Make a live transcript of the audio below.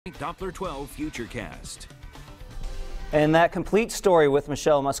Doppler 12 Futurecast. And that complete story with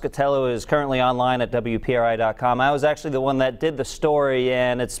Michelle Muscatello is currently online at WPRI.com. I was actually the one that did the story,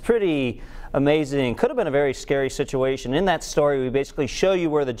 and it's pretty amazing. Could have been a very scary situation. In that story, we basically show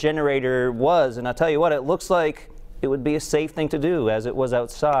you where the generator was, and I'll tell you what, it looks like it would be a safe thing to do as it was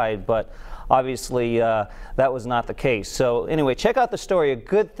outside, but obviously that was not the case. So anyway, check out the story. A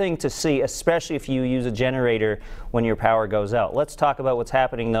good thing to see, especially if you use a generator when your power goes out. Let's talk about what's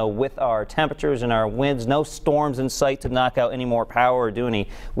happening though with our temperatures and our winds. No storms in sight to knock out any more power or do any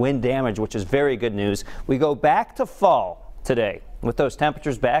wind damage, which is very good news. We go back to fall today with those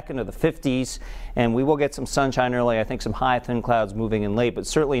temperatures back into the 50s, and we will get some sunshine early. I think some high thin clouds moving in late, but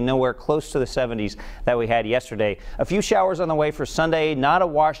certainly nowhere close to the 70s that we had yesterday. A few showers on the way for Sunday, not a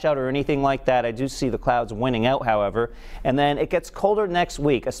washout or anything like that. I do see the clouds winning out, however, and then it gets colder next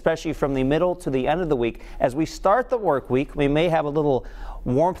week, especially from the middle to the end of the week. As we start the work week, we may have a little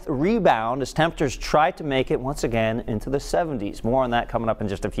warmth rebound as temperatures try to make it once again into the 70s. More on that coming up in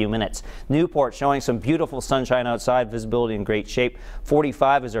just a few minutes. Newport showing some beautiful sunshine outside, visibility in great shape.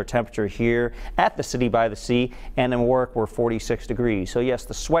 45 is our temperature here at the City by the Sea, and in work we're 46 degrees. So yes,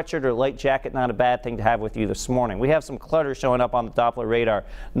 the sweatshirt or light jacket, not a bad thing to have with you this morning. We have some clutter showing up on the Doppler radar.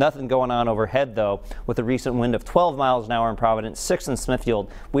 Nothing going on overhead though, with a recent wind of 12 miles an hour in Providence, 6 in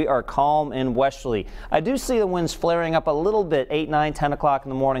Smithfield. We are calm and westerly. I do see the winds flaring up a little bit 8, 9, 10 o'clock in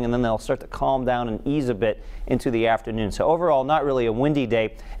the morning, and then they'll start to calm down and ease a bit into the afternoon. So overall, not really a windy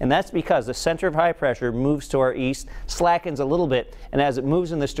day, and that's because the center of high pressure moves to our east, slackens a little bit, and as it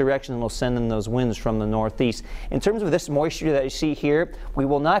moves in this direction, it'll send in those winds from the northeast. In terms of this moisture that you see here, we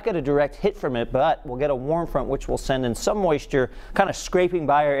will not get a direct hit from it, but we'll get a warm front which will send in some moisture kind of scraping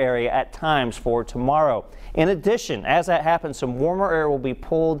by our area at times for tomorrow. In addition, as that happens, some warmer air will be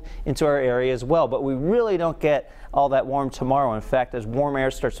pulled into our area as well, but we really don't get all that warm tomorrow. In fact, as warm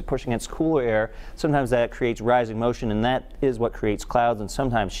air starts to push against cooler air, sometimes that creates rising motion, and that is what creates clouds and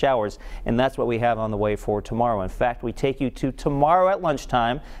sometimes showers, and that's what we have on the way for tomorrow. In fact, we take you to tomorrow at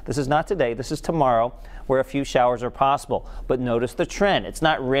lunchtime. This is not today, this is tomorrow, where a few showers are possible. But notice the trend. It's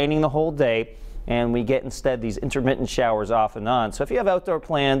not raining the whole day, and we get instead these intermittent showers off and on. So if you have outdoor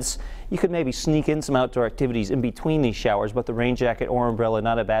plans, you could maybe sneak in some outdoor activities in between these showers, but the rain jacket or umbrella,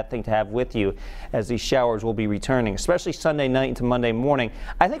 not a bad thing to have with you as these showers will be returning, especially Sunday night into Monday morning.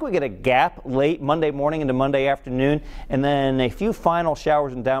 I think we get a gap late Monday morning into Monday afternoon, and then a few final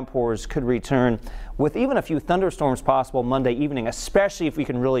showers and downpours could return, with even a few thunderstorms possible Monday evening, especially if we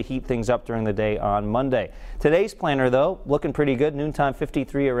can really heat things up during the day on Monday. Today's planner, though, looking pretty good. Noontime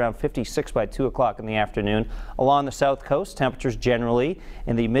 53, around 56 by 2 o'clock in the afternoon. Along the south coast, temperatures generally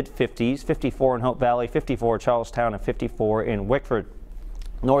in the mid-50s, 54 in Hope Valley, 54 Charlestown, and 54 in Wickford.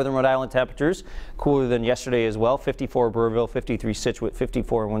 Northern Rhode Island temperatures cooler than yesterday as well. 54 Burrillville, 53 Scituate,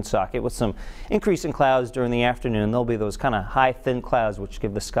 54 in Woonsocket, with some increase in clouds during the afternoon. There'll be those kind of high thin clouds which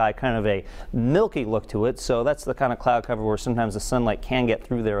give the sky kind of a milky look to it. So that's the kind of cloud cover where sometimes the sunlight can get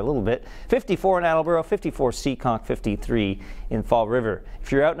through there a little bit. 54 in Attleboro, 54 Seekonk, 53 in Fall River.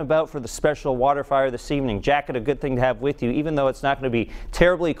 If you're out and about for the special water fire this evening, jacket a good thing to have with you. Even though it's not going to be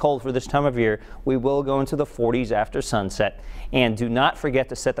terribly cold for this time of year, we will go into the 40s after sunset. And do not forget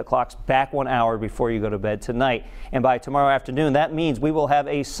to set the clocks back 1 hour before you go to bed tonight. And by tomorrow afternoon, that means we will have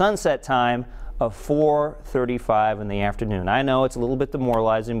a sunset time of 4:35 in the afternoon. I know it's a little bit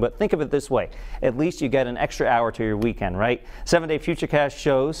demoralizing, but think of it this way. At least you get an extra hour to your weekend, right? 7-day Futurecast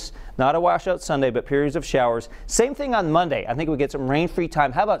shows not a washout Sunday, but periods of showers. Same thing on Monday. I think we get some rain-free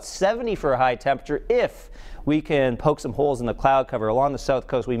time. How about 70 for a high temperature if we can poke some holes in the cloud cover? Along the south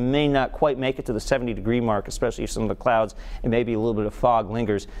coast, we may not quite make it to the 70-degree mark, especially if some of the clouds and maybe a little bit of fog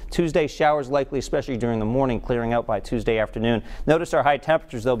lingers. Tuesday, showers likely, especially during the morning, clearing out by Tuesday afternoon. Notice our high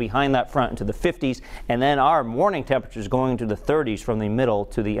temperatures, though, behind that front into the 50s, and then our morning temperatures going into the 30s from the middle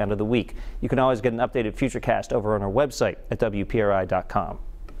to the end of the week. You can always get an updated Futurecast over on our website at WPRI.com.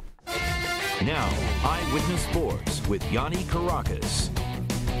 Now, Eyewitness Sports with Yanni Caracas.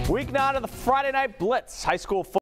 Week 9 of the Friday Night Blitz. High school football.